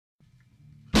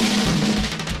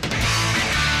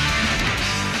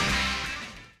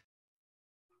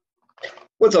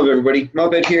What's up, everybody?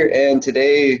 MopHead here, and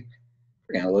today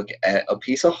we're going to look at a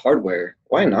piece of hardware.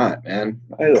 Why not, man?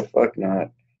 Why the fuck not?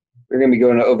 We're going to be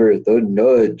going over the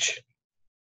Nudge.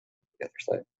 The other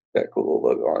side. Got a cool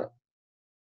little logo on it.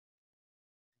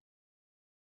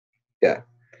 Yeah.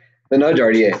 The Nudge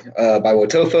RDA by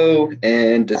Wotofo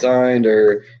and designed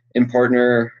or in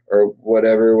partner or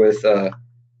whatever with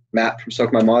Matt from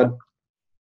Suck My Mod.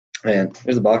 And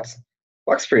there's the box.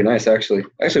 Box is pretty nice, actually.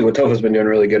 Actually, Wotofo's been doing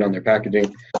really good on their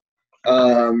packaging.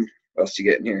 What else do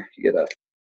you get in here? You get a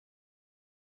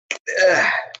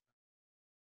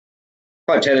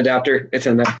 510 adapter. It's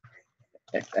in there.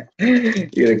 You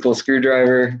get a cool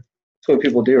screwdriver. That's what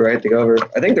people do, right? They go over.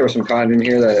 I think there was some cotton in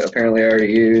here that apparently I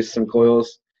already used, some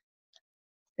coils.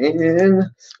 And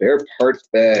spare parts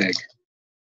bag.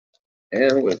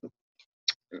 And with,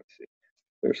 let's see,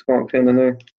 there's a squonk pin in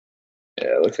there.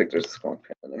 Yeah, it looks like there's a squonk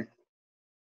pin in there.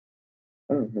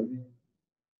 Oh, maybe. Does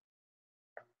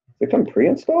it come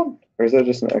pre-installed? Or is that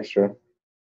just an extra?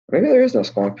 Maybe there is no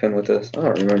squonk pin with this. I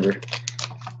don't remember.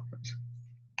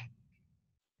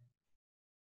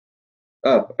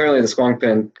 Oh, apparently the squonk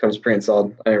pin comes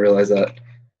pre-installed. I didn't realize that.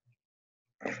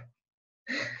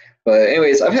 But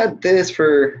anyways, I've had this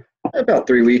for about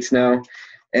 3 weeks now.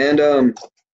 And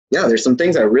yeah, there's some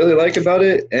things I really like about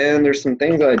it, and there's some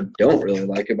things I don't really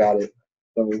like about it.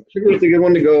 So I figured it's a good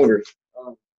one to go over.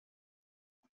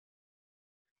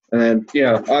 And, you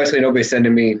know, obviously nobody's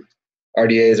sending me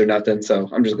RDAs or nothing, so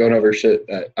I'm just going over shit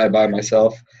that I buy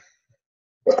myself.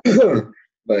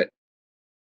 But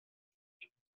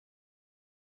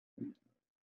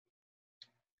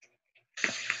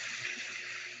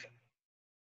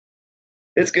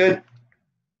it's good.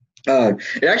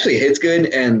 It actually hits good,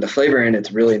 and the flavor in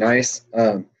it's really nice.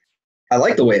 I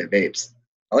like the way it vapes.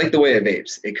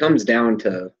 It comes down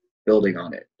to building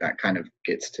on it. That kind of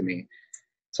gets to me.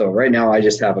 So right now I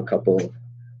just have a couple,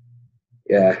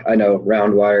 yeah, I know,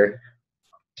 round wire,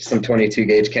 some 22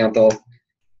 gauge Canthal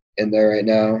in there right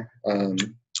now. You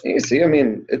can see, I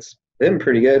mean, it's been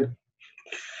pretty good.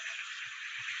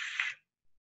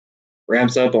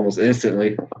 Ramps up almost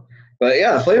instantly. But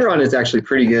yeah, the flavor on it's actually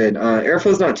pretty good.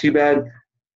 Airflow's not too bad.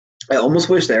 I almost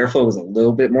wish the airflow was a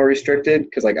little bit more restricted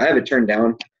because, like, I have it turned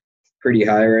down pretty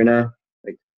high right now,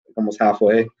 like almost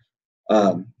halfway.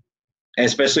 And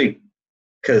especially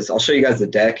because I'll show you guys the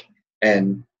deck,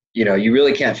 and you know, you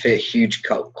really can't fit huge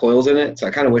coils in it. So I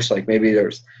kind of wish like maybe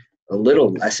there's a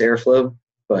little less airflow.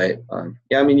 But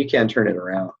yeah, I mean, you can turn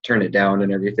it down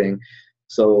and everything.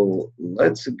 So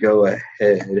let's go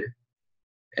ahead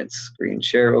and screen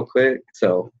share real quick.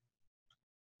 So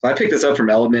I picked this up from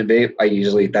Element Vape.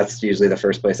 That's usually the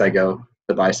first place I go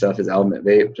to buy stuff is Element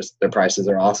Vape. Just their prices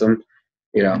are awesome.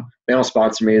 You know, they don't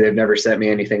sponsor me. They've never sent me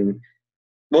anything.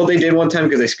 Well, they did one time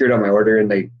because they screwed up my order and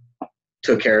they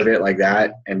took care of it like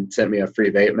that and sent me a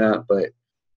free vape mat. But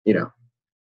you know,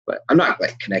 but I'm not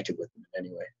like connected with them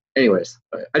anyway. Anyways,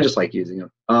 but I just like using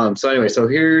them. So anyway, so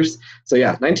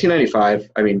yeah, $19.95.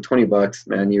 I mean, $20,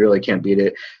 man. You really can't beat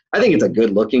it. I think it's a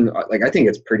good looking. Like, I think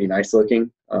it's pretty nice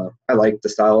looking. I like the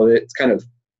style of it. It's kind of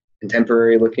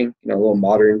contemporary looking, you know, a little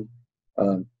modern.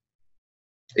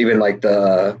 Even like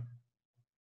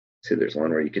see, there's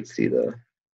one where you could see the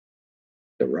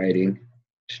writing.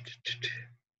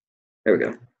 There we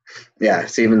go. Yeah,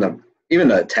 see, even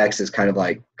the text is kind of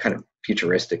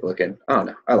futuristic looking. I don't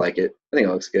know. I like it. I think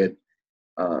it looks good.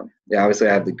 Yeah, obviously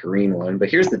I have the green one,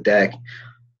 but here's the deck.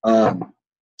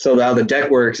 So how the deck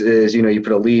works is, you know, you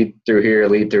put a lead through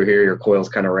here, your coil's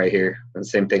kind of right here. And the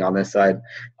same thing on this side.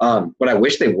 What I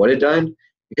wish they would have done,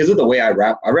 because of the way I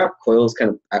wrap coils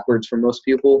kind of backwards for most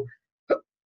people.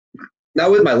 Not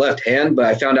with my left hand, but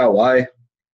I found out why.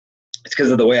 It's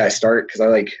because of the way I start, because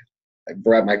I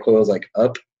wrap my coils like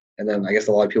up, and then I guess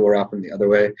a lot of people wrap them the other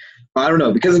way. I don't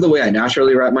know, because of the way I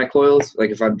naturally wrap my coils,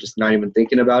 like if I'm just not even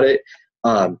thinking about it,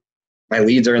 my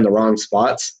leads are in the wrong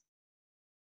spots.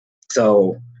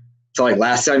 So like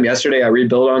yesterday I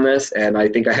rebuilt on this, and I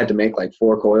think I had to make like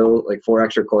 4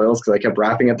 extra coils because I kept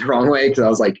wrapping it the wrong way, because I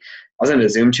was in a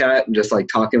Zoom chat and just like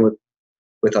talking with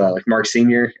like Mark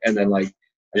Sr., and then like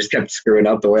I just kept screwing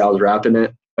up the way I was wrapping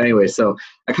it. But anyway, so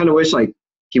I kind of wish like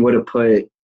he would have put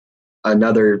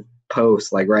another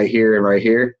post like right here and right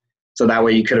here, so that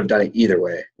way you could have done it either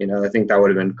way. You know, I think that would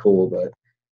have been cool. But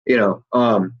you know,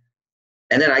 and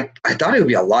then I thought it would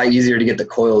be a lot easier to get the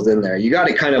coils in there. You got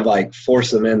to kind of like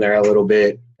force them in there a little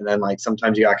bit, and then like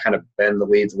sometimes you got to kind of bend the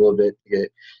leads a little bit to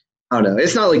get. I don't know.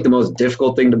 It's not like the most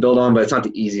difficult thing to build on, but it's not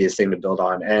the easiest thing to build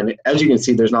on. And as you can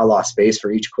see, there's not a lot of space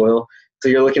for each coil, so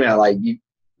you're looking at like you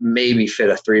maybe fit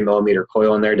a 3mm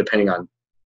coil in there, depending on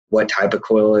what type of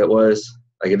coil it was.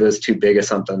 Like if it was too big of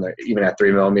something, that even at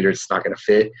 3 millimeters, it's not going to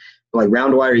fit. But like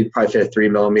round wire, you probably fit a 3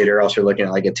 millimeter, else you're looking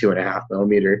at like a 2.5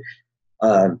 millimeter.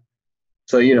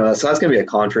 So, you know, so that's going to be a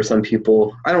con for some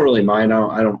people. I don't really mind.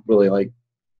 I don't really like,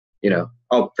 you know,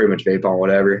 I'll pretty much vape on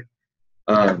whatever.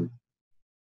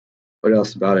 What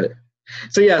else about it?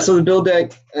 So yeah, so the build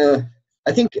deck, I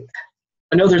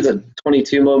know there's a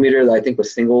 22 millimeter that I think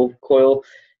was single coil,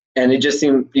 and it just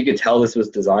seemed, you could tell this was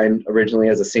designed originally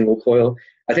as a single coil.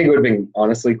 I think it would have been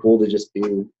honestly cool to just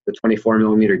do the 24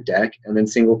 millimeter deck and then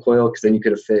single coil, because then you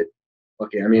could have fit,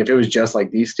 okay, I mean, if it was just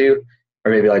like these two,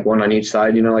 or maybe like one on each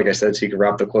side, you know, like I said, so you could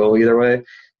wrap the coil either way,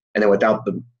 and then without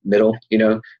the middle, you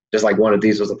know, just like one of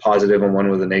these was a positive and one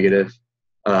was a negative.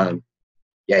 Yeah,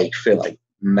 you could fit like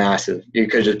massive. You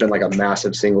could have just been like a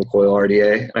massive single coil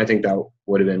RDA. And I think that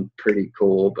would have been pretty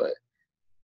cool, but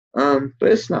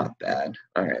it's not bad.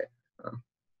 All right.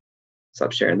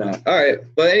 Stop sharing that. All right.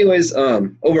 But anyways,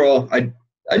 overall, I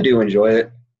do enjoy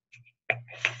it.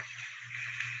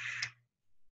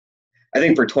 I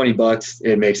think for $20,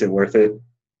 it makes it worth it.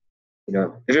 You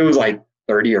know, if it was like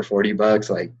 30 or 40 bucks,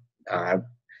 like,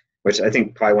 which I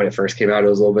think probably when it first came out, it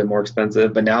was a little bit more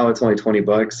expensive, but now it's only 20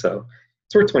 bucks. So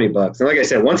it's worth 20 bucks. And like I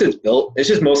said, once it's built, it's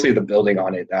just mostly the building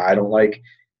on it that I don't like.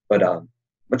 But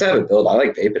once I have it built, I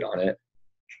like vaping on it.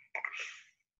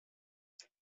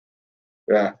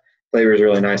 Yeah, flavor is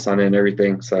really nice on it and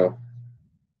everything. So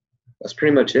that's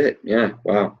pretty much it. Yeah,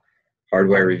 wow.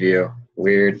 Hardware review.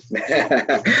 Weird.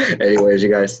 Anyways, you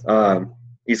guys,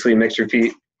 eat, sleep, mix,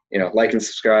 repeat. You know, like and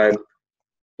subscribe.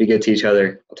 Be good to each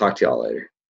other. I'll talk to y'all later.